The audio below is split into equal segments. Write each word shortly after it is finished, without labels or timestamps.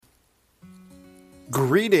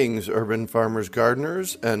Greetings, urban farmers,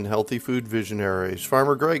 gardeners, and healthy food visionaries.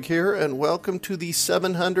 Farmer Greg here, and welcome to the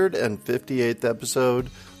 758th episode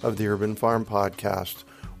of the Urban Farm Podcast,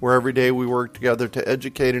 where every day we work together to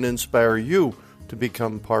educate and inspire you to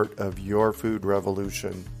become part of your food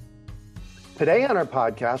revolution. Today on our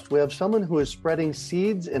podcast, we have someone who is spreading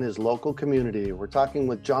seeds in his local community. We're talking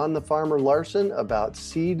with John the Farmer Larson about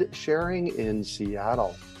seed sharing in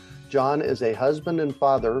Seattle. John is a husband and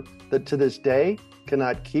father that to this day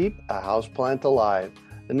cannot keep a houseplant alive.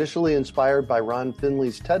 Initially inspired by Ron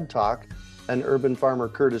Finley's TED Talk and urban farmer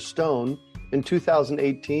Curtis Stone, in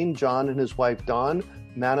 2018, John and his wife Dawn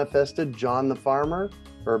manifested John the Farmer,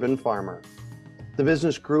 Urban Farmer. The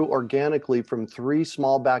business grew organically from 3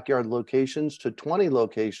 small backyard locations to 20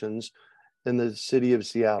 locations in the city of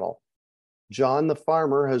Seattle. John the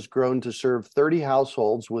Farmer has grown to serve 30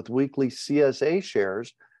 households with weekly CSA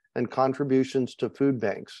shares and contributions to food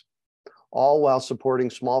banks, all while supporting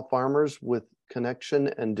small farmers with connection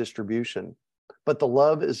and distribution. But the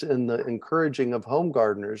love is in the encouraging of home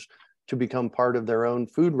gardeners to become part of their own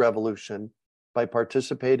food revolution by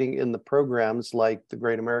participating in the programs like the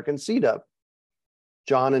Great American Seed Up.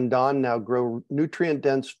 John and Dawn now grow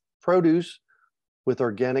nutrient-dense produce with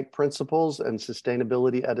organic principles and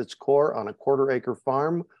sustainability at its core on a quarter-acre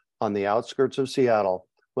farm on the outskirts of Seattle.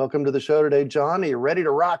 Welcome to the show today, John. Are you ready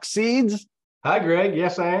to rock seeds? Hi, Greg.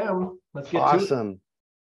 Yes, I am. Let's get to it. Awesome.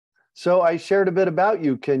 So I shared a bit about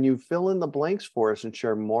you. Can you fill in the blanks for us and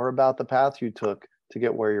share more about the path you took to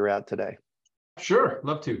get where you're at today? Sure.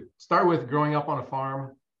 Love to. Start with growing up on a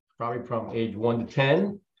farm, probably from age 1 to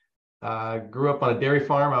 10. Grew up on a dairy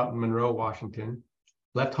farm out in Monroe, Washington.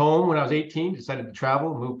 Left home when I was 18, decided to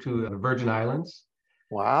travel, moved to the Virgin Islands.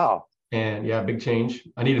 Wow. And yeah, big change.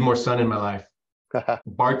 I needed more sun in my life.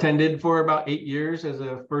 Bartended for about 8 years as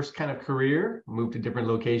a first kind of career. Moved to different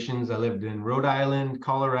locations. I lived in Rhode Island,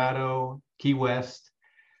 Colorado, Key West.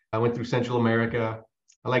 I went through Central America.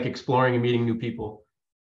 I like exploring and meeting new people.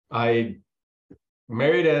 I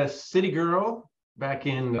married a city girl back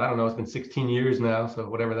in, I don't know, it's been 16 years now, so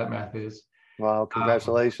whatever that math is. Wow,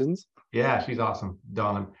 congratulations. Yeah, she's awesome,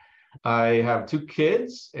 Dawn. I have 2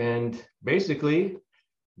 kids and basically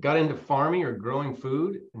got into farming or growing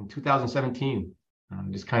food in 2017.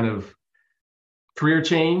 Just kind of career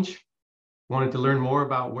change. Wanted to learn more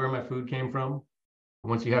about where my food came from.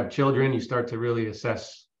 Once you have children, you start to really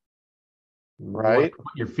assess what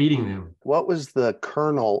you're feeding them. What was the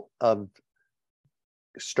kernel of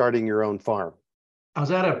starting your own farm? I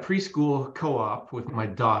was at a preschool co-op with my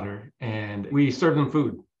daughter, and we served them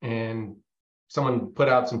food. And someone put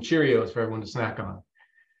out some Cheerios for everyone to snack on.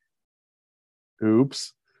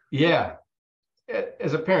 Oops. Yeah.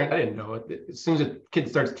 As a parent, I didn't know it. As soon as a kid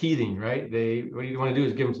starts teething, right? What you want to do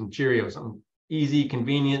is give them some Cheerios, something easy,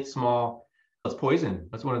 convenient, small. It's poison.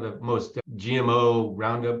 That's one of the most GMO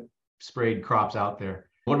Roundup sprayed crops out there.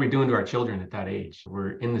 What are we doing to our children at that age?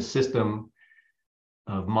 We're in the system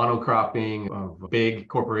of monocropping, of big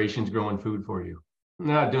corporations growing food for you. They're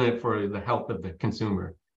not doing it for the health of the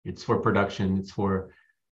consumer. It's for production. It's for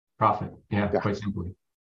profit. Yeah, quite simply.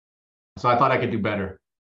 So I thought I could do better.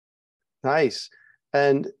 Nice.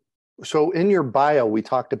 And so in your bio, we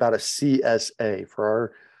talked about a CSA. For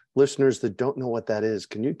our listeners that don't know what that is,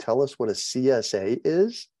 can you tell us what a CSA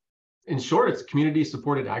is? In short, it's community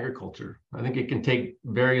supported agriculture. I think it can take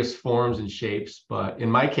various forms and shapes, but in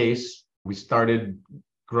my case, we started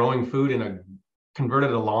growing food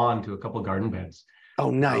converted a lawn to a couple of garden beds. Oh,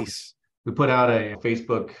 nice. We put out a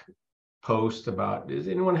Facebook post about, does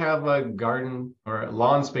anyone have a garden or a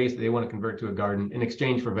lawn space that they want to convert to a garden in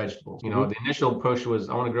exchange for vegetables? You know, the initial push was,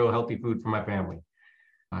 I want to grow healthy food for my family.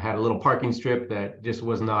 I had a little parking strip that just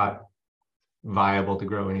was not viable to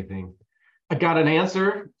grow anything. I got an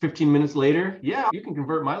answer 15 minutes later. Yeah, you can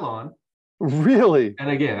convert my lawn. Really?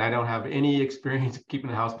 And again, I don't have any experience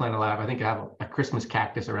keeping a houseplant alive. I think I have a Christmas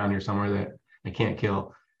cactus around here somewhere that I can't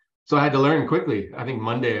kill. So I had to learn quickly. I think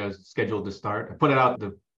Monday I was scheduled to start. I put it out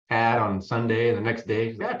the ad on Sunday, and the next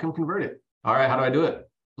day, yeah, come convert it. All right, how do I do it?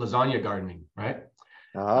 Lasagna gardening, right?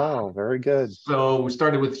 Oh, very good. So we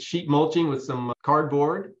started with sheet mulching with some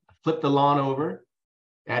cardboard, flipped the lawn over,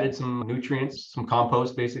 added some nutrients, some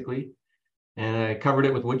compost basically, and I covered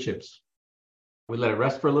it with wood chips. We let it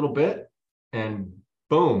rest for a little bit, and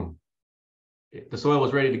boom, the soil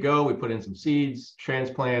was ready to go. We put in some seeds,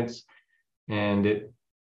 transplants, and it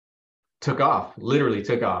took off, literally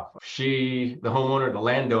took off. She, the homeowner, the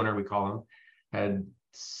landowner, we call him, had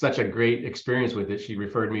such a great experience with it. She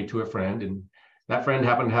referred me to a friend, and that friend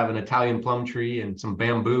happened to have an Italian plum tree and some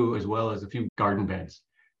bamboo, as well as a few garden beds.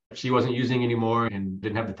 She wasn't using anymore and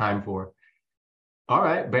didn't have the time for. All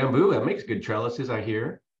right, bamboo, that makes good trellises, I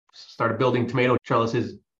hear. Started building tomato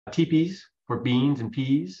trellises, teepees for beans and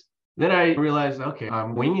peas. Then I realized, okay,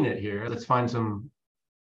 I'm winging it here. Let's find some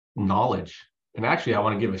knowledge. And actually, I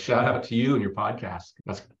want to give a shout out to you and your podcast.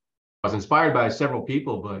 I was inspired by several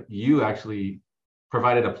people, but you actually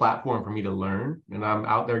provided a platform for me to learn. And I'm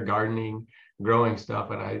out there gardening, growing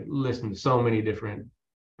stuff, and I listen to so many different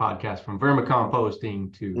podcasts, from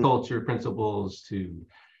vermicomposting to culture principles to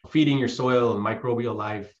feeding your soil and microbial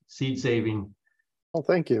life, seed saving. Oh,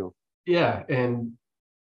 thank you. Yeah. And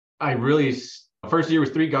I really, first year was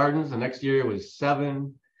 3 gardens. The next year was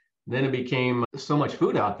 7. Then it became so much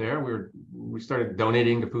food out there. We started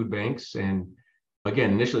donating to food banks. And again,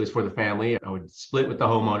 initially it was for the family. I would split with the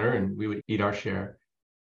homeowner and we would eat our share.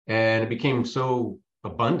 And it became so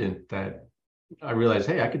abundant that I realized,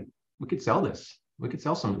 hey, we could sell this. We could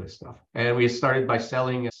sell some of this stuff. And we started by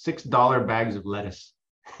selling $6 bags of lettuce.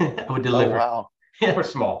 I would deliver. Oh, wow. Yeah, we're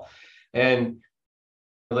small. And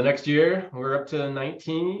the next year, we're up to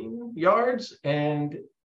 19 yards. And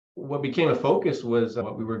what became a focus was my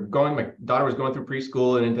daughter was going through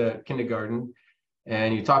preschool and into kindergarten.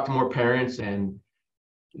 And you talk to more parents, and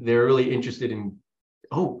they're really interested in,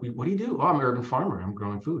 oh, what do you do? Oh, I'm an urban farmer. I'm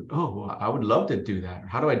growing food. Oh, well, I would love to do that.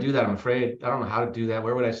 How do I do that? I'm afraid I don't know how to do that.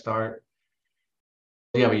 Where would I start?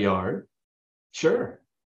 Do you have a yard? Sure.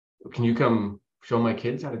 Can you come show my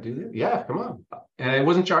kids how to do that? Yeah, come on. And I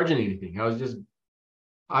wasn't charging anything.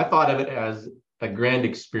 I thought of it as a grand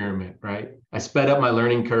experiment, right? I sped up my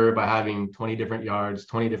learning curve by having 20 different yards,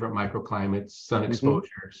 20 different microclimates, sun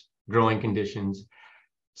exposures, growing conditions.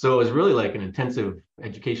 So it was really like an intensive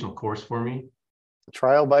educational course for me.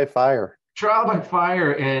 Trial by fire. Trial by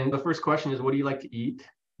fire. And the first question is, what do you like to eat?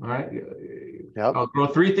 All right. Yep. I'll grow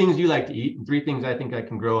 3 things you like to eat and 3 things I think I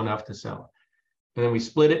can grow enough to sell. And then we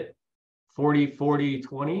split it 40, 40,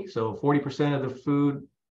 20. So 40% of the food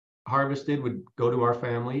harvested would go to our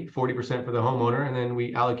family, 40% for the homeowner. And then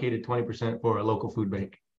we allocated 20% for a local food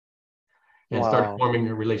bank and started forming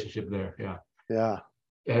a relationship there. Yeah. Yeah.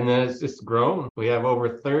 And then it's just grown. We have over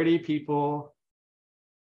 30 people.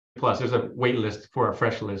 Plus, there's a wait list for our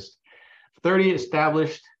fresh list. 30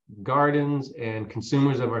 established gardens and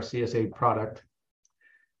consumers of our CSA product.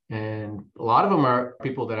 And a lot of them are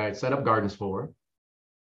people that I set up gardens for,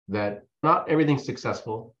 that not everything's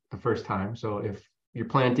successful the first time. So if you're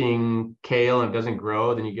planting kale and it doesn't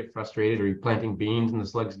grow, then you get frustrated, or you're planting beans and the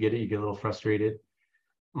slugs get it, you get a little frustrated.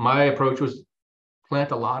 My approach was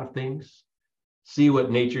plant a lot of things, see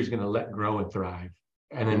what nature's going to let grow and thrive,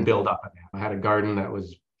 and then build up on that. I had a garden that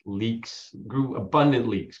was grew abundant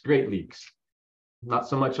leeks, great leeks. Not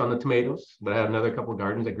so much on the tomatoes, but I had another couple of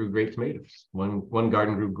gardens that grew great tomatoes. One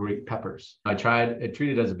garden grew great peppers. I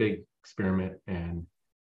treated it as a big experiment. And,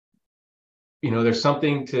 there's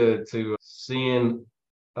something to seeing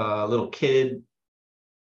a little kid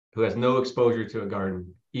who has no exposure to a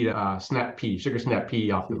garden eat a sugar snap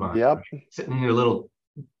pea off the vine. Yep. Right? Sitting in their little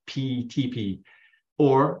teepee.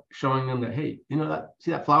 Or showing them that, hey,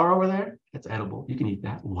 see that flower over there? That's edible. You can eat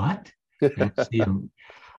that. What? And see them.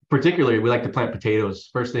 Particularly, we like to plant potatoes.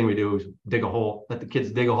 First thing we do is dig a hole, let the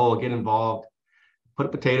kids dig a hole, get involved, put a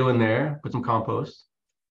potato in there, put some compost.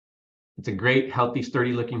 It's a great, healthy,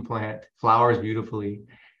 sturdy looking plant, flowers beautifully.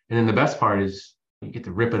 And then the best part is you get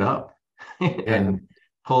to rip it up and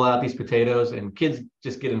pull out these potatoes, and kids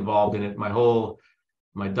just get involved in it.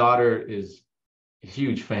 My daughter is a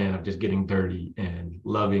huge fan of just getting dirty and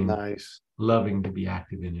loving to be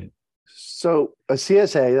active in it. So a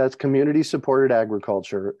CSA, that's community supported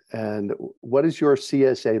agriculture. And what does your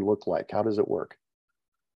CSA look like? How does it work?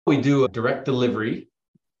 We do a direct delivery.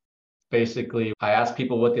 Basically, I ask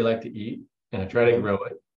people what they like to eat and I try to grow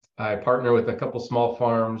it. I partner with a couple small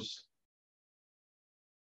farms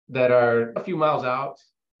that are a few miles out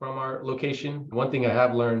from our location. One thing I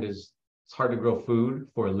have learned is it's hard to grow food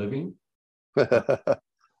for a living. I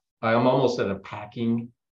am almost at a packing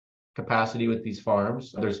capacity with these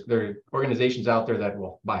farms. There are organizations out there that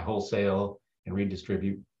will buy wholesale and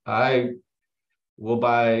redistribute. I will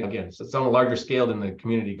buy, again, so it's on a larger scale than the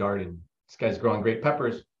community garden. This guy's growing great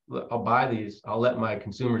peppers. I'll buy these. I'll let my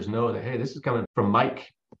consumers know that, hey, this is coming from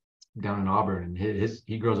Mike down in Auburn, and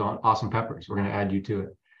he grows awesome peppers. We're going to add you to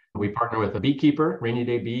it. We partner with a beekeeper, Rainy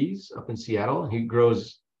Day Bees, up in Seattle. He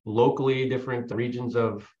grows locally different regions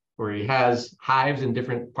where he has hives in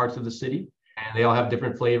different parts of the city, and they all have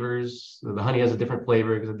different flavors. The honey has a different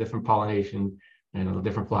flavor because of different pollination and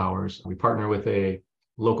different flowers. We partner with a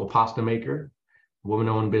local pasta maker, a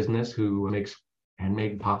woman-owned business who makes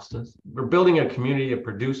handmade pastas. We're building a community of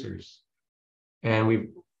producers, and we've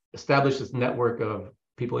established this network of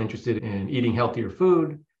people interested in eating healthier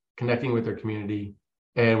food, connecting with their community,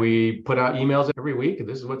 And we put out emails every week.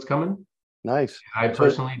 This is what's coming. Nice. I So,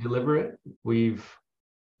 personally deliver it. We've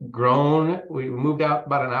grown. We moved out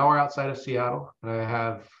about an hour outside of Seattle. And I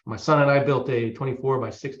have my son and I built a 24 by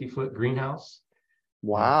 60-foot greenhouse.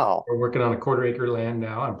 wow. We're working on a quarter-acre land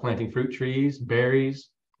now. I'm planting fruit trees, berries,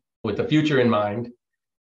 with the future in mind.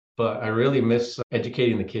 But I really miss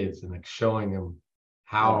educating the kids and like showing them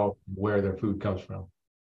Yeah. how, where their food comes from.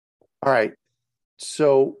 All right.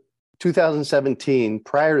 So 2017,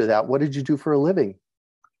 prior to that, what did you do for a living?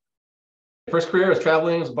 First career, I was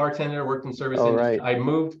traveling as a bartender, worked in service All industry. right. I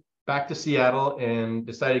moved back to Seattle and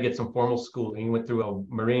decided to get some formal schooling. Went through a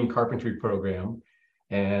marine carpentry program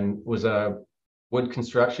and was a wood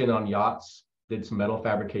construction on yachts, did some metal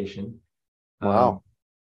fabrication. Wow.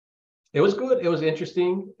 It was good. It was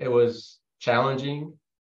interesting. It was challenging,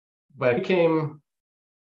 but I became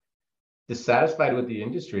dissatisfied with the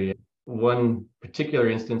industry. One particular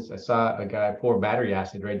instance, I saw a guy pour battery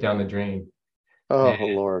acid right down the drain, and Oh,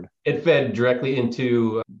 Lord. it fed directly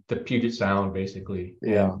into the Puget Sound, basically.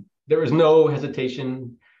 Yeah. And there was no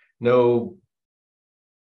hesitation, no,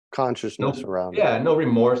 Consciousness no, around it. yeah, no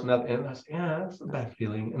remorse, nothing. And I was, yeah, that's a bad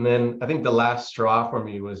feeling. And then I think the last straw for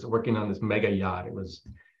me was working on this mega yacht. It was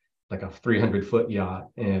like a 300-foot yacht,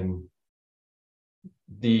 and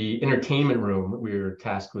the entertainment room, we were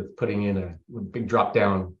tasked with putting in a big drop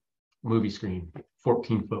down movie screen,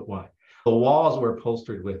 14-foot wide. The walls were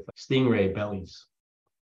upholstered with stingray bellies,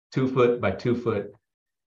 2 foot by 2 foot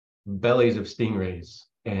bellies of stingrays,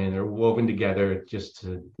 and they're woven together just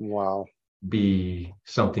to Wow. be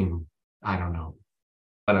something, I don't know.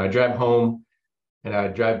 And I drive home and I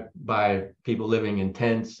drive by people living in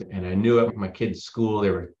tents, and I knew at my kids' school,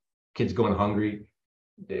 there were kids going hungry.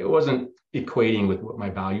 It wasn't equating with what my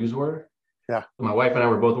values were. Yeah. My wife and I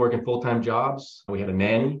were both working full-time jobs. We had a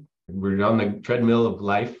nanny. We were on the treadmill of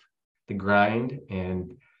life, the grind.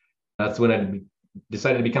 And that's when I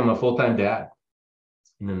decided to become a full-time dad.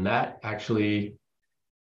 And then that actually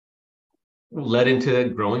led into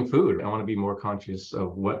growing food. I want to be more conscious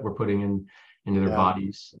of what we're putting into their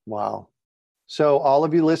bodies. Wow. So all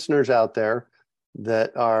of you listeners out there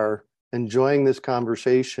that are enjoying this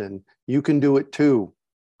conversation, you can do it too.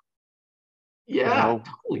 Yeah,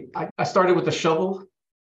 totally. I started with a shovel,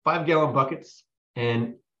 5-gallon buckets,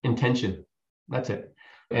 and intention. That's it.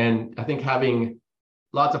 And I think having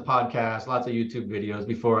lots of podcasts, lots of YouTube videos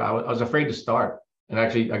before, I was afraid to start. And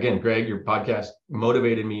actually, again, Greg, your podcast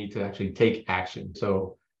motivated me to actually take action.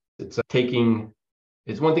 So it's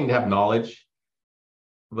it's one thing to have knowledge,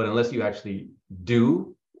 but unless you actually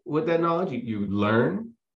do with that knowledge, you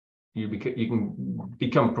learn, you can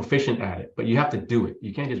become proficient at it, but you have to do it.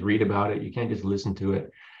 You can't just read about it. You can't just listen to it.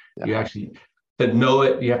 Yeah. You actually, to know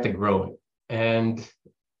it, you have to grow it. And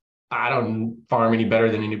I don't farm any better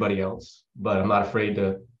than anybody else, but I'm not afraid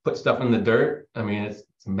to put stuff in the dirt. I mean, it's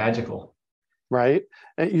magical. Right.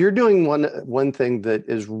 And you're doing one thing that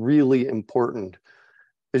is really important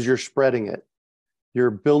is you're spreading it. You're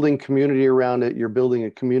building community around it. You're building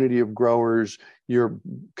a community of growers. You're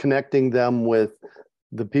connecting them with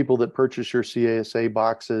the people that purchase your CASA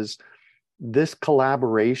boxes. This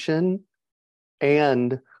collaboration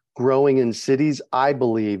and growing in cities, I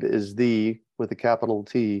believe, is with a capital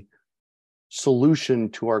T, solution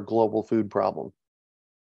to our global food problem.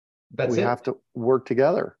 We have to work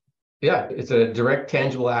together. Yeah, it's a direct,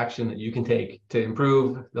 tangible action that you can take to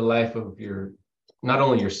improve the life of not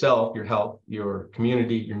only yourself, your health, your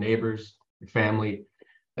community, your neighbors, your family.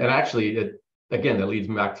 And actually, again, that leads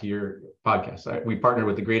me back to your podcast. We partnered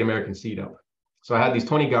with the Great American Seed Up. So I had these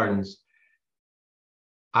 20 gardens.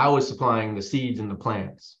 I was supplying the seeds and the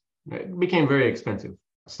plants. It became very expensive.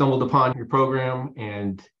 Stumbled upon your program,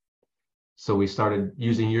 and so we started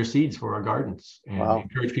using your seeds for our gardens and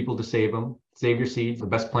encourage people to save them. Save your seeds. The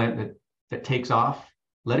best plant that takes off,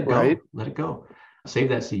 let it go. Right. Let it go. Save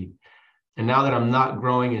that seed. And now that I'm not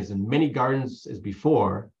growing as in many gardens as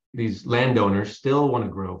before, these landowners still want to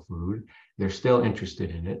grow food. They're still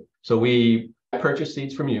interested in it. So we purchase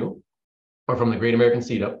seeds from you or from the Great American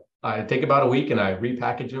Seed Up. I take about a week and I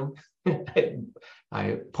repackage them.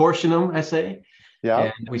 I portion them, I say.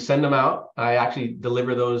 Yeah. And we send them out. I actually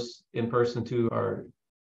deliver those in person to our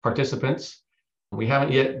participants. We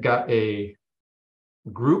haven't yet got a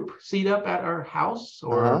group seed up at our house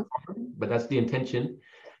or farm, but that's the intention.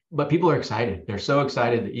 But people are excited. They're so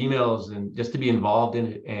excited, the emails and just to be involved in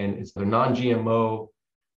it. And it's the non-GMO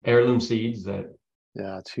heirloom seeds that.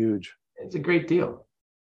 Yeah, it's huge. It's a great deal.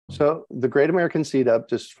 So the Great American Seed Up,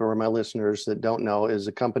 just for my listeners that don't know, is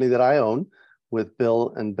a company that I own with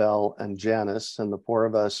Bill and Belle and Janice and the four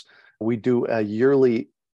of us. We do a yearly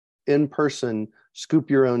in-person scoop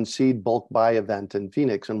your own seed bulk buy event in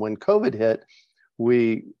Phoenix. And when COVID hit,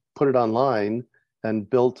 we put it online and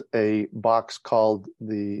built a box called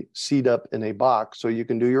the Seed Up in a Box, so you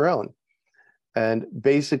can do your own. And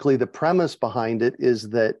basically the premise behind it is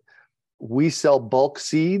that we sell bulk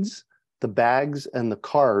seeds, the bags and the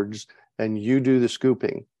cards, and you do the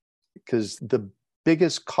scooping. Because the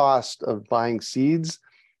biggest cost of buying seeds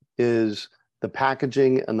is the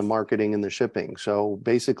packaging and the marketing and the shipping. So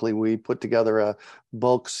basically we put together a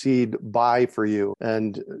bulk seed buy for you,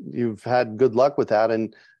 and you've had good luck with that.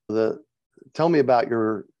 And tell me about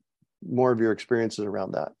more of your experiences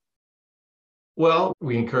around that. Well,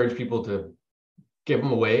 we encourage people to give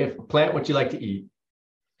them away. Plant what you like to eat.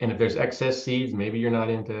 And if there's excess seeds, maybe you're not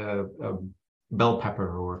into a bell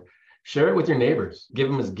pepper, or share it with your neighbors. Give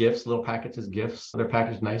them as gifts, little packets as gifts. They're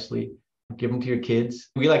packaged nicely. Give them to your kids.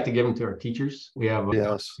 We like to give them to our teachers. We have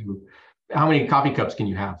how many coffee cups can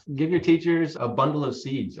you have? Give your teachers a bundle of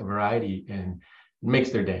seeds, a variety, and it makes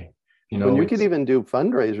their day. And you could even do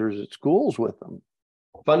fundraisers at schools with them.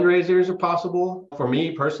 Fundraisers are possible. For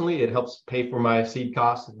me personally, it helps pay for my seed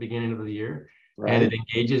costs at the beginning of the year. Right. And it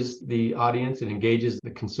engages the audience, it engages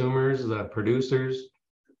the consumers, the producers.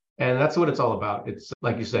 And that's what it's all about. It's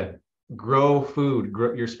like you said, grow food.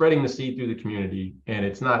 You're spreading the seed through the community. And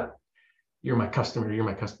it's not, you're my customer.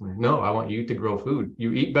 No, I want you to grow food.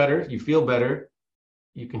 You eat better, you feel better,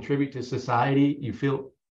 you contribute to society, you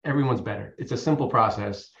feel everyone's better. It's a simple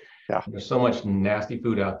process. Yeah. There's so much nasty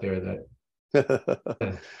food out there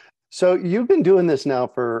that So you've been doing this now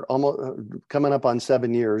for almost coming up on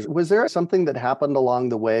 7 years. Was there something that happened along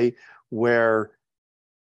the way where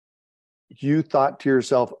you thought to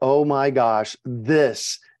yourself, oh my gosh,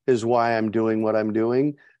 this is why I'm doing what I'm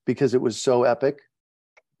doing, because it was so epic?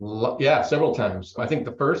 Yeah, several times. I think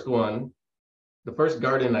the first garden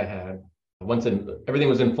I had, everything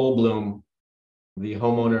was in full bloom, the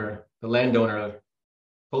landowner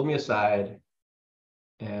pulled me aside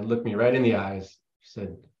and looked me right in the eyes. She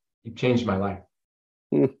said, "You changed my life."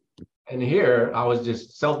 And here I was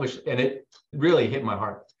just selfish, and it really hit my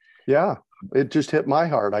heart. Yeah, it just hit my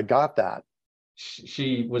heart. I got that.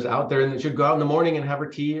 She was out there, and she'd go out in the morning and have her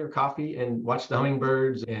tea or coffee and watch the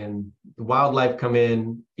hummingbirds and the wildlife come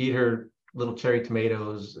in, eat her little cherry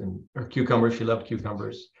tomatoes and her cucumbers. She loved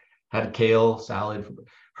cucumbers, had kale salad.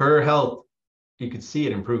 Her health, you could see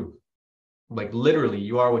it improve. Like literally,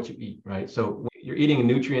 you are what you eat, right? So when you're eating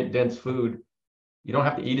nutrient-dense food, you don't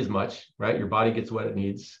have to eat as much, right? Your body gets what it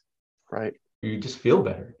needs. Right. You just feel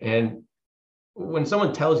better. And when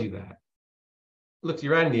someone tells you that, looks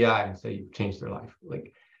you right in the eye and say you've changed their life.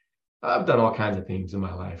 Like, I've done all kinds of things in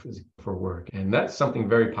my life for work, and that's something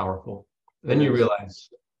very powerful. Then you realize,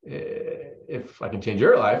 if I can change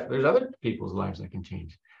your life, there's other people's lives I can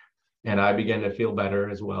change. And I began to feel better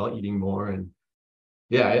as well, eating more. And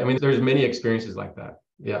yeah, I mean, there's many experiences like that.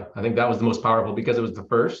 Yeah, I think that was the most powerful because it was the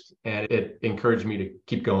first, and it encouraged me to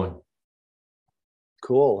keep going.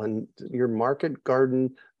 Cool. And your market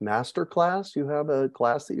garden masterclass, you have a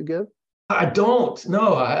class that you give? I don't.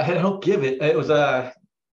 No, I don't give it. It was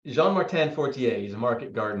Jean-Martin Fortier. He's a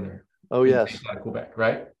market gardener. Oh, yes. Out of Quebec,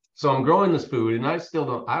 right? So I'm growing this food, and I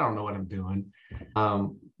don't know what I'm doing.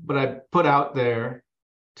 But I put out there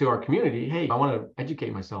to our community, hey, I want to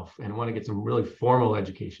educate myself and I want to get some really formal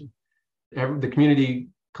education. The community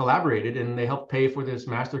collaborated, and they helped pay for this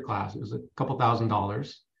masterclass. It was a couple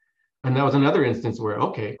 $1,000s. And that was another instance where,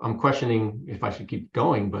 okay, I'm questioning if I should keep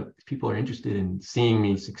going, but people are interested in seeing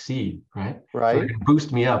me succeed, right? Right. So they're going to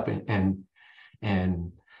boost me up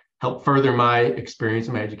and help further my experience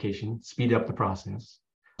and my education, speed up the process.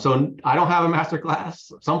 So I don't have a master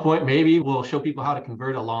class. At some point, maybe we'll show people how to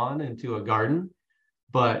convert a lawn into a garden,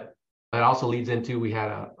 but that also leads into, we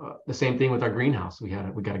had the same thing with our greenhouse. We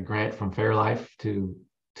got a grant from Fairlife to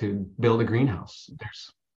build a greenhouse.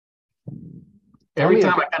 Every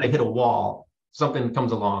time I kind of hit a wall, something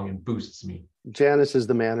comes along and boosts me. Janice is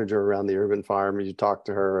the manager around the urban farm. You talk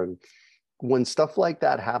to her, and when stuff like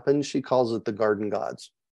that happens, she calls it the garden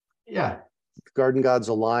gods. Yeah. The garden gods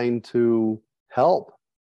align to help.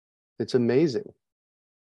 It's amazing.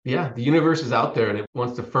 Yeah, the universe is out there, and it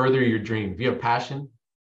wants to further your dream. If you have passion,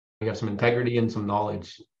 you have some integrity and some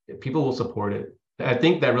knowledge, people will support it. I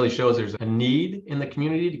think that really shows there's a need in the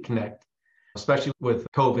community to connect, especially with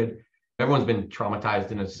COVID. Everyone's been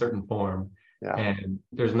traumatized in a certain form. Yeah. And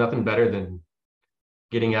there's nothing better than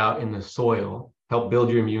getting out in the soil, help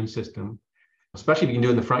build your immune system, especially if you can do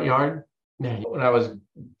it in the front yard. Man, when I was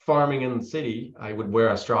farming in the city, I would wear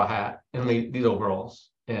a straw hat and these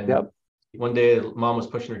overalls. And one day, mom was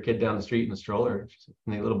pushing her kid down the street in a stroller.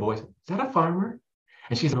 And the little boy said, "Is that a farmer?"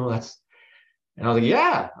 And she said, "No, And I was like,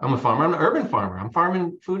 yeah, I'm a farmer. I'm an urban farmer. I'm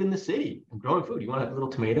farming food in the city. I'm growing food. You want a little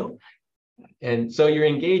tomato? And so you're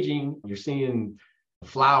engaging, you're seeing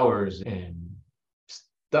flowers and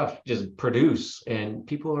stuff just produce. And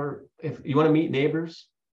people are, if you want to meet neighbors,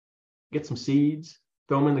 get some seeds,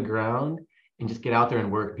 throw them in the ground, and just get out there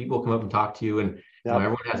and work. People come up and talk to you, and Yep.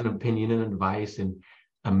 everyone has an opinion and advice and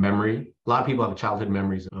a memory. A lot of people have childhood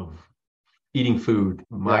memories of eating food.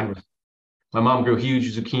 Mine Yep. was my mom grew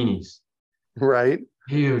Right.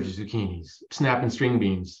 huge zucchinis, snapping string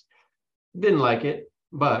beans. Didn't like it,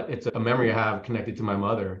 but it's a memory I have connected to my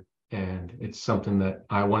mother, and it's something that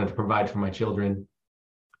I wanted to provide for my children.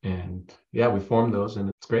 And yeah, we formed those, and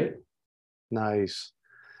it's great. Nice.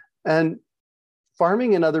 And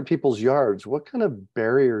farming in other people's yards, what kind of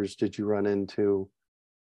barriers did you run into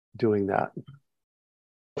doing that?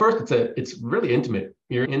 First, it's really intimate.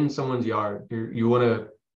 You're in someone's yard. You want to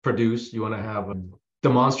produce. You want to have a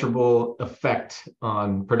demonstrable effect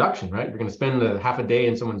on production, right? You're going to spend half a day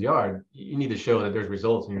in someone's yard. You need to show that there's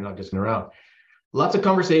results, and you're not just around. Lots of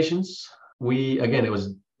conversations. It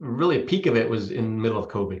was really a peak of it was in the middle of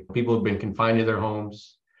COVID. People have been confined to their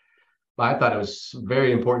homes. I thought it was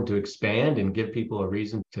very important to expand and give people a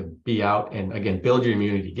reason to be out and again build your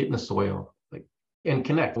immunity, get in the soil, like and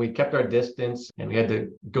connect. We kept our distance and we had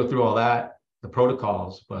to go through all that, the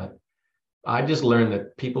protocols, but I just learned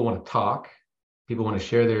that people want to talk, people want to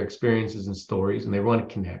share their experiences and stories, and they want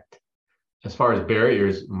to connect. As far as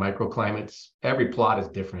barriers, microclimates, every plot is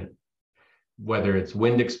different, whether it's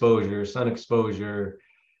wind exposure, sun exposure.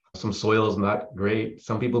 Some soil is not great.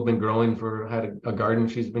 Some people have been growing had a garden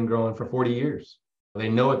she's been growing for 40 years. They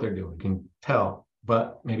know what they're doing, can tell,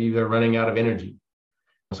 but maybe they're running out of energy.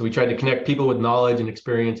 So we tried to connect people with knowledge and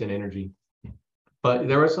experience and energy.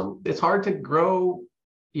 But it's hard to grow.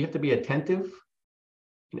 You have to be attentive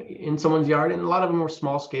in someone's yard. And a lot of them were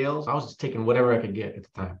small scales. I was just taking whatever I could get at the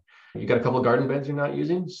time. You got a couple of garden beds you're not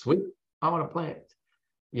using? Sweet. I want to plant.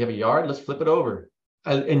 You have a yard? Let's flip it over.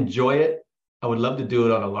 I enjoy it. I would love to do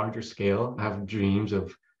it on a larger scale. I have dreams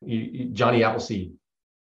of Johnny Appleseed.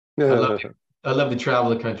 I love to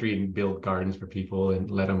travel the country and build gardens for people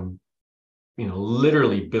and let them,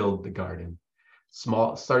 literally build the garden.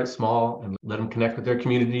 Start small and let them connect with their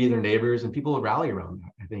community, their neighbors, and people will rally around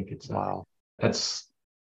that. I think Wow.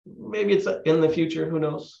 Maybe it's in the future. Who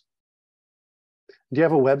knows? Do you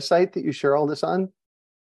have a website that you share all this on?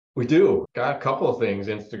 We do. Got a couple of things.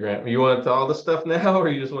 Instagram. You want all the stuff now, or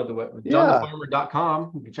you just want the web? Yeah.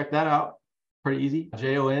 JohnTheFarmer.com. You can check that out. Pretty easy.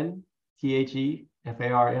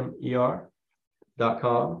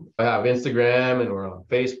 JONTHEFARMER.com. I have Instagram, and we're on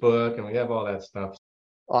Facebook, and we have all that stuff.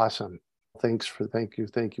 Awesome. Thank you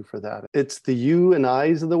for that. It's the you and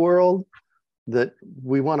I's of the world that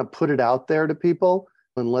we want to put it out there to people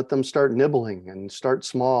and let them start nibbling and start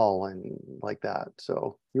small and like that.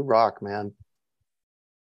 So you rock, man.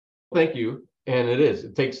 Thank you. And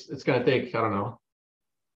it's going to take, I don't know,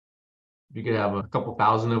 you could have a couple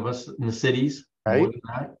thousand of us in the cities. Right. More than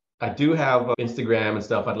that. I do have Instagram and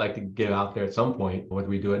stuff I'd like to get out there at some point, whether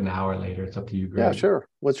we do it now or later. It's up to you, Greg. Yeah, sure.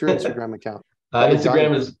 What's your Instagram account?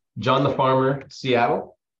 Instagram is John the Farmer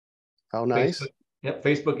Seattle. How nice.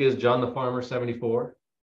 Facebook is John the Farmer 74.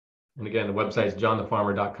 And again, the website is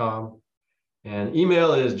johnthefarmer.com. And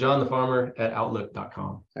email is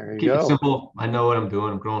johnthefarmer@outlook.com. There you Keep go. it simple. I know what I'm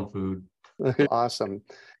doing. I'm growing food. Awesome.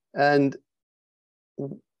 And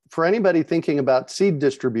for anybody thinking about seed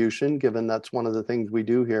distribution, given that's one of the things we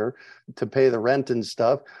do here to pay the rent and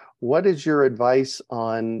stuff, what is your advice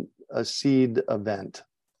on a seed event?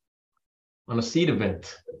 On a seed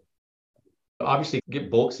event, obviously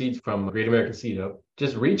get bulk seeds from Great American Seed Up.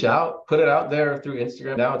 Just reach out, put it out there through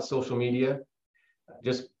Instagram. Now it's social media.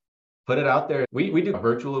 Just put it out there. We do a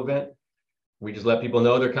virtual event. We just let people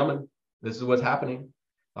know they're coming. This is what's happening.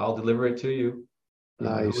 I'll deliver it to you.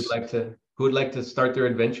 Nice. Who would like to start their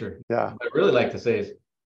adventure? Yeah. What I really like to say is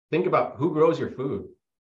think about who grows your food.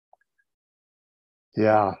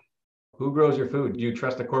 Yeah. Who grows your food? Do you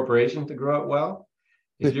trust a corporation to grow it well?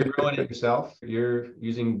 If you're growing it yourself, you're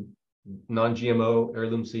using non-GMO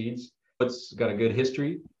heirloom seeds. It's got a good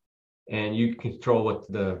history, and you can control what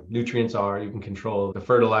the nutrients are. You can control the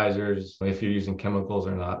fertilizers, if you're using chemicals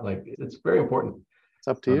or not. Like, it's very important. It's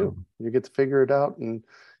up to you. You get to figure it out, and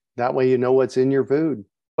that way you know what's in your food.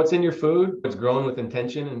 What's in your food? It's grown with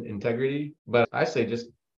intention and integrity. But I say just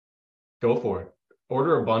go for it.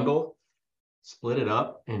 Order a bundle, split it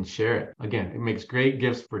up, and share it. Again, it makes great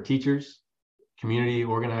gifts for teachers, community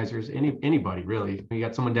organizers, anybody really. You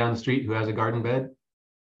got someone down the street who has a garden bed,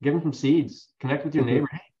 give them some seeds. Connect with your neighbor.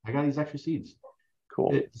 Hey, I got these extra seeds.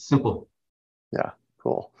 Cool. It's simple. Yeah,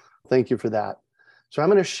 cool. Thank you for that. So I'm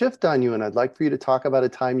going to shift on you, and I'd like for you to talk about a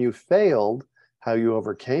time you failed, how you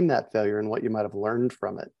overcame that failure, and what you might have learned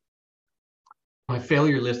from it. My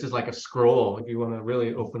failure list is like a scroll if you want to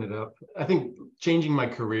really open it up. I think changing my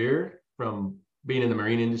career from being in the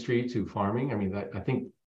marine industry to farming, I mean, I think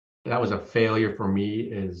that was a failure for me.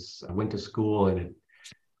 Is I went to school and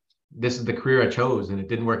this is the career I chose and it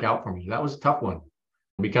didn't work out for me. That was a tough one.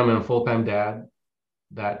 Becoming a full-time dad,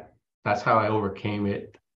 that's how I overcame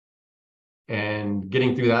it. And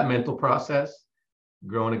getting through that mental process,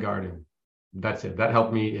 growing a garden. That's it. That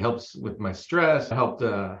helped me. It helps with my stress. It helped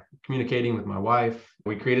communicating with my wife.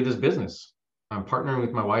 We created this business. I'm partnering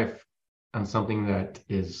with my wife on something that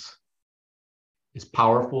is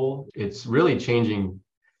powerful. It's really changing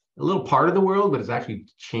a little part of the world, but it's actually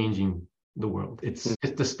changing the world. It's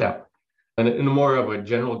just a step. And in a more of a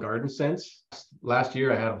general garden sense, last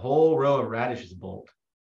year I had a whole row of radishes bolt.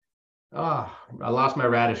 I lost my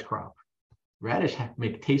radish crop. Radish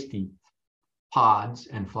make tasty pods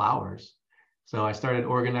and flowers. So I started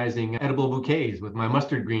organizing edible bouquets with my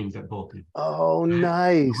mustard greens that bolted. Oh,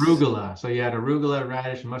 nice. Arugula. So you had arugula,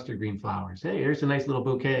 radish, and mustard green flowers. Hey, here's a nice little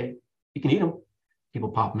bouquet. You can eat them. People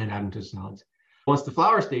pop them in, add them to salads. Once the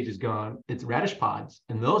flower stage is gone, it's radish pods,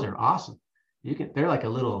 and those are awesome. They're like a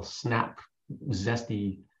little snap,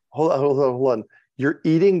 zesty. Hold on. You're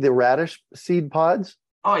eating the radish seed pods?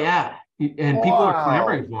 Oh yeah, and people are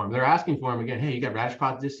clamoring for them. They're asking for them again. Hey, you got radish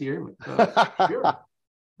pods this year? Sure.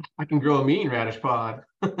 I can grow a mean radish pod.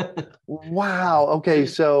 Wow. Okay,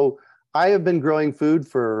 so I have been growing food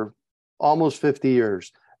for almost 50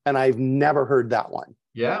 years, and I've never heard that one.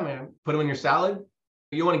 Yeah, man. Put them in your salad.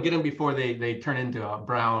 You want to get them before they turn into a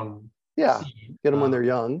brown seed. Get them when they're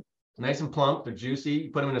young. Nice and plump. They're juicy.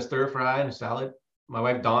 You put them in a stir fry and a salad. My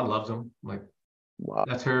wife, Dawn, loves them. Like, wow.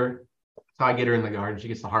 That's her. That's how I get her in the garden. She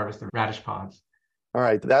gets to harvest the radish pods. All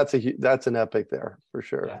right. That's an epic there for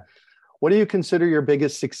sure. Yeah. What do you consider your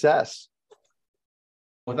biggest success?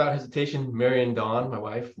 Without hesitation, Mary and Dawn, my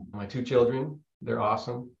wife, my two children, they're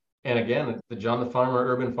awesome. And again, the John the Farmer,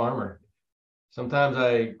 urban farmer. Sometimes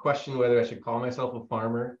I question whether I should call myself a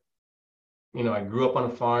farmer. You know, I grew up on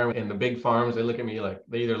a farm, and the big farms, they look at me like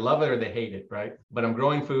they either love it or they hate it, right? But I'm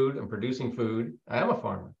growing food, I'm producing food. I am a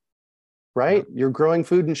farmer. Right? You're growing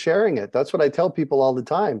food and sharing it. That's what I tell people all the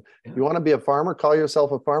time. Yeah. You want to be a farmer, call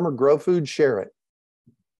yourself a farmer, grow food, share it.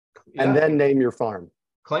 And then name your farm.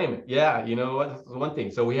 Claim it. Yeah. You know, that's one thing.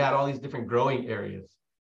 So we had all these different growing areas,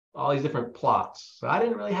 all these different plots. So I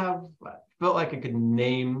didn't really felt like I could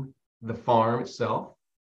name the farm itself.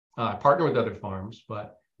 I partner with other farms,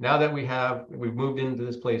 but now that we've moved into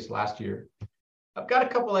this place last year, I've got a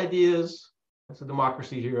couple ideas. It's a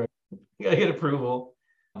democracy here. You got to get approval,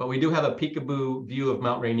 but we do have a peekaboo view of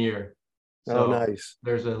Mount Rainier. So nice.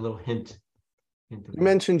 There's a little hint. You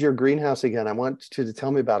mentioned your greenhouse again. I want you to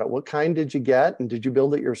tell me about it. What kind did you get, and did you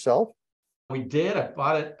build it yourself? We did. I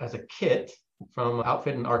bought it as a kit from an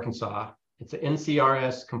outfit in Arkansas. It's an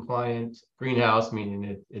NCRS compliant greenhouse,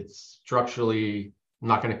 meaning it's structurally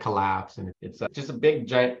not going to collapse, and it's just a big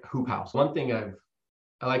giant hoop house. One thing I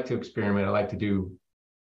like to experiment. I like to do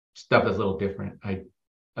stuff that's a little different. I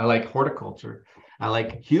like horticulture. I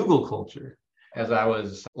like hugelculture. As I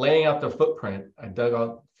was laying out the footprint, I dug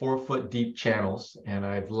out 4-foot deep channels, and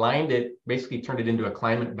I've lined it, basically turned it into a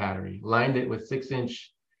climate battery, lined it with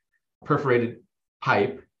 6-inch perforated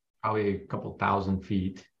pipe, probably a couple thousand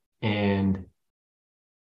feet. And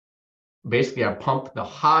basically I pumped the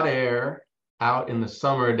hot air out in the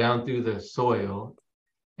summer down through the soil,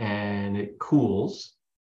 and it cools.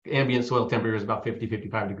 Ambient soil temperature is about 50,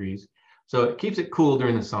 55 degrees. So it keeps it cool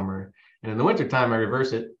during the summer. And in the wintertime, I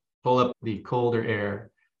reverse it, pull up the colder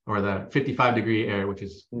air, or the 55 degree air, which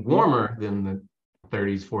is warmer than the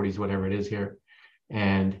 30s, 40s, whatever it is here.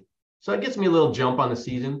 And so it gets me a little jump on the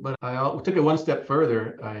season, but I took it one step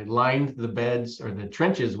further. I lined the beds or the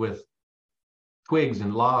trenches with twigs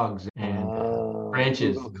and logs and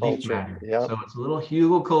branches, leaf matter. Yep. So it's a little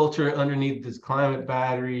hugelculture underneath this climate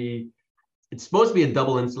battery. It's supposed to be a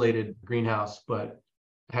double insulated greenhouse, but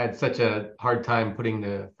I had such a hard time putting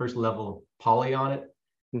the first level of poly on it.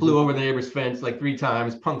 Flew over the neighbor's fence like 3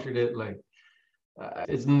 times, punctured it.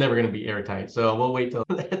 It's never going to be airtight. So we'll wait till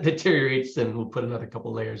it deteriorates and we'll put another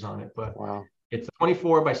couple layers on it. But It's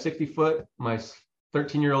 24 by 60 foot. My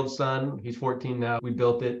 13-year-old son, he's 14 now. We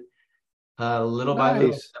built it little by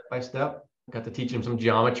little, step by step. Got to teach him some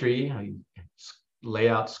geometry, how you lay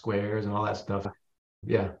out squares and all that stuff.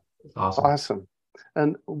 Yeah, it's awesome. Awesome.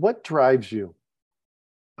 And what drives you?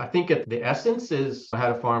 I think the essence is I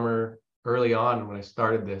had a farmer early on when I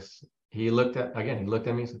started this. He looked at me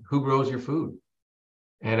and said, "Who grows your food?"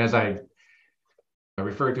 And as I I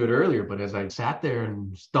referred to it earlier, but as I sat there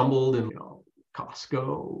and stumbled in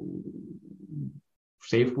Costco,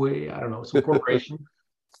 Safeway, I don't know, some corporation.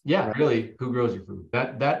 Yeah, really, who grows your food?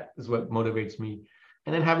 That is what motivates me.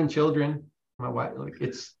 And then having children, my wife,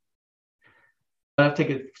 I have to take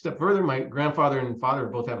it a step further. My grandfather and father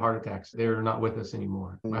both have heart attacks. They're not with us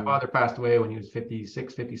anymore. My father passed away when he was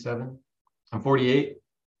 56, 57. I'm 48.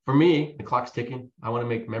 For me, the clock's ticking. I want to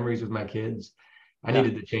make memories with my kids. I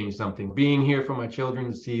needed to change something. Being here for my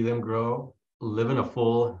children, to see them grow, living a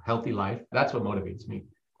full, healthy life, that's what motivates me.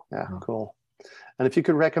 Yeah, cool. And if you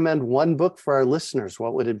could recommend one book for our listeners,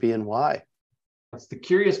 what would it be and why? It's The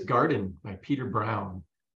Curious Garden by Peter Brown.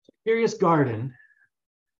 Curious Garden.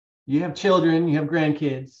 You have children, you have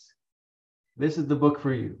grandkids. This is the book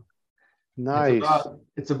for you. Nice.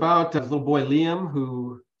 It's about a little boy, Liam,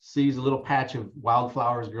 who sees a little patch of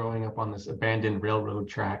wildflowers growing up on this abandoned railroad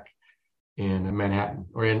track in Manhattan,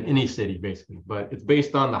 or in any city, basically. But it's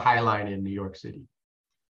based on the High Line in New York City.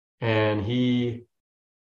 And he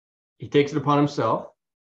takes it upon himself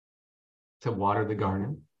to water the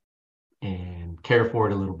garden and care for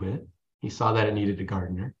it a little bit. He saw that it needed a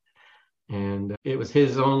gardener. And it was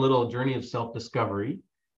his own little journey of self-discovery.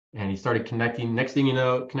 And he started connecting. Next thing you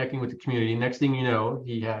know, connecting with the community. Next thing you know,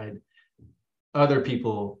 he had other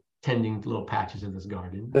people tending to little patches in this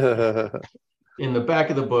garden. In the back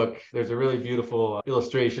of the book, there's a really beautiful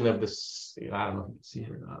illustration of this. I don't know if you can see it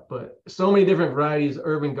or not, but so many different varieties,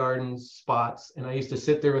 urban gardens, spots. And I used to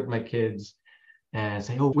sit there with my kids and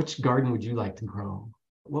say, oh, which garden would you like to grow?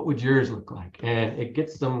 What would yours look like? And it got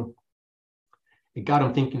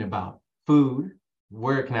them thinking about food,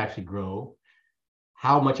 where it can actually grow,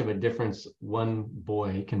 how much of a difference one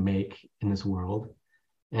boy can make in this world.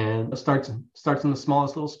 And it starts in the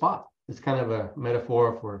smallest little spot. It's kind of a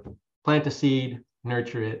metaphor for plant a seed,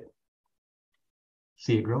 nurture it,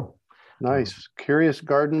 see it grow. Nice. Curious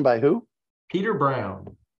Garden by who? Peter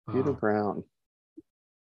Brown. Peter Brown.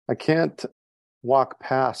 I can't walk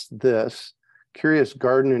past this. Curious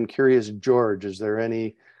Garden and Curious George. Is there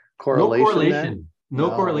any correlation? No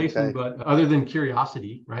correlation, okay. But other than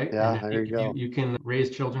curiosity, right? Yeah, there you go. You can raise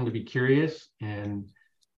children to be curious and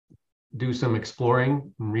do some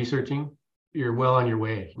exploring and researching. You're well on your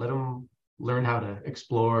way. Let them learn how to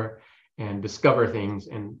explore and discover things.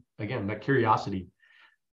 And again, that curiosity.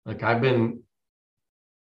 Like, I've been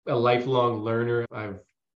a lifelong learner. I've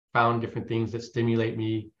found different things that stimulate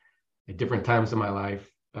me at different times in my life.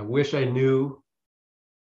 I wish I knew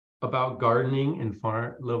about gardening and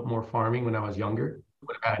a little more farming when I was younger.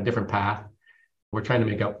 Would have had a different path. We're trying to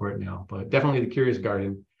make up for it now, but definitely The Curious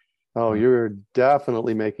Garden. Oh, you're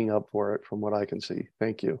definitely making up for it from what I can see.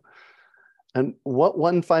 Thank you. And what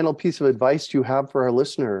one final piece of advice do you have for our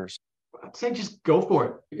listeners? I'd say just go for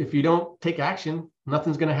it. If you don't take action,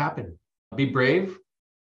 nothing's going to happen. Be brave.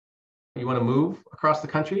 You want to move across the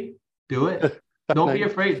country? Do it. Don't be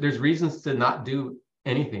afraid. There's reasons to not do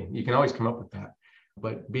anything. You can always come up with that.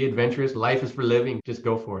 But be adventurous. Life is for living. Just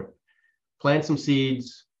go for it. Plant some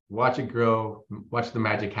seeds. Watch it grow. Watch the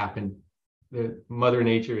magic happen. The Mother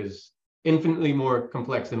Nature is infinitely more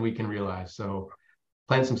complex than we can realize. So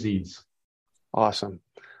plant some seeds. Awesome.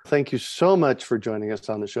 Thank you so much for joining us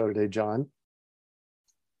on the show today, John.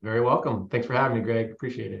 Very welcome. Thanks for having me, Greg.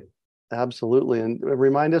 Appreciate it. Absolutely. And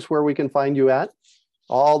remind us where we can find you at.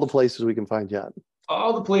 All the places we can find you at.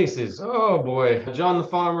 All the places. Oh, boy. John the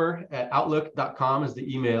Farmer at outlook.com is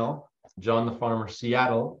the email. John the Farmer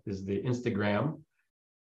Seattle is the Instagram.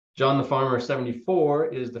 John the Farmer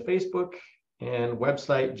 74 is the Facebook, and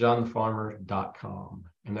website johnthefarmer.com.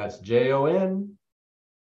 And that's Jon.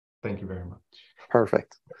 Thank you very much.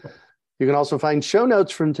 Perfect. You can also find show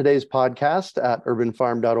notes from today's podcast at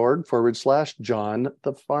urbanfarm.org/John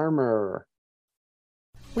the Farmer.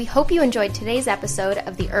 We hope you enjoyed today's episode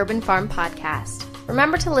of the Urban Farm Podcast.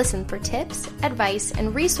 Remember to listen for tips, advice,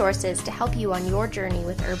 and resources to help you on your journey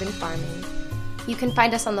with urban farming. You can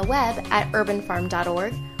find us on the web at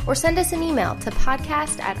urbanfarm.org or send us an email to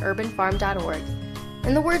podcast@urbanfarm.org.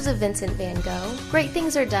 In the words of Vincent van Gogh, great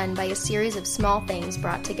things are done by a series of small things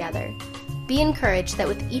brought together. Be encouraged that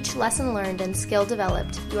with each lesson learned and skill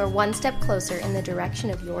developed, you are one step closer in the direction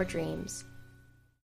of your dreams.